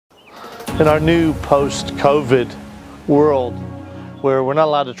In our new post-COVID world, where we're not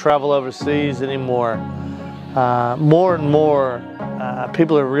allowed to travel overseas anymore, more and more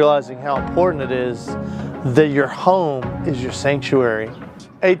people are realizing how important it is that your home is your sanctuary.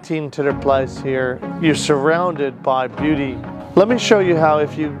 18 Titter Place here, you're surrounded by beauty. Let me show you how,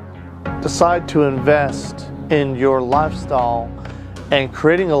 if you decide to invest in your lifestyle and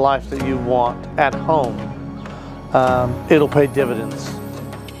creating a life that you want at home, it'll pay dividends.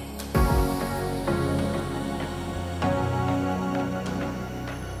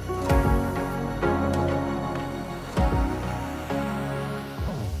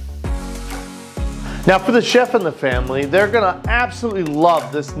 Now for the chef and the family, they're gonna absolutely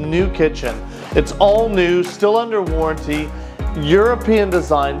love this new kitchen. It's all new, still under warranty, European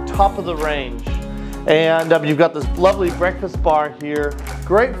design, top of the range. And you've got this lovely breakfast bar here,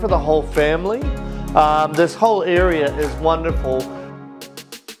 great for the whole family. This whole area is wonderful.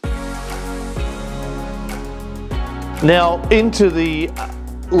 Now into the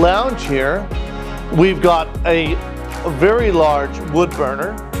lounge here, we've got a very large wood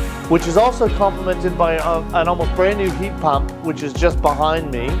burner, which is also complemented by an almost brand new heat pump, which is just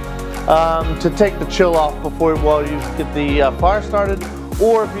behind me, to take the chill off while you get the fire started.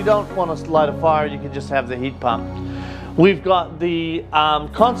 Or if you don't want to light a fire, you can just have the heat pump. We've got the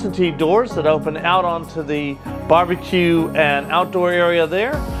Constantine doors that open out onto the barbecue and outdoor area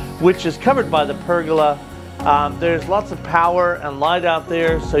there, which is covered by the pergola. There's lots of power and light out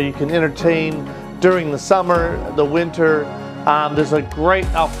there, so you can entertain during the summer, the winter. There's a great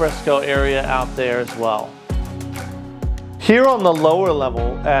alfresco area out there as well. Here on the lower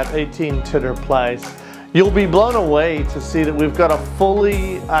level at 18 Titter Place, you'll be blown away to see that we've got a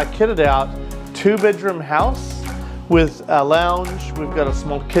fully kitted out 2-bedroom house with a lounge. We've got a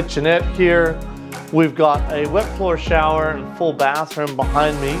small kitchenette here. We've got a wet floor shower and full bathroom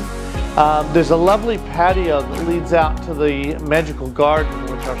behind me. There's a lovely patio that leads out to the magical garden,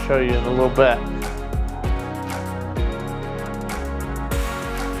 which I'll show you in a little bit.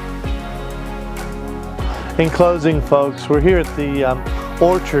 In closing, folks, we're here at the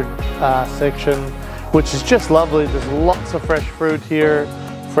orchard section, which is just lovely. There's lots of fresh fruit here,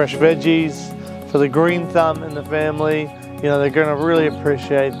 fresh veggies for the green thumb in the family. You know, they're gonna really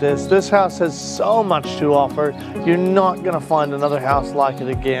appreciate this. This house has so much to offer. You're not gonna find another house like it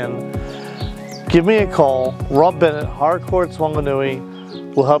again. Give me a call. Rob Bennett, Harcourts,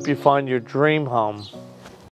 Whanganui, will help you find your dream home.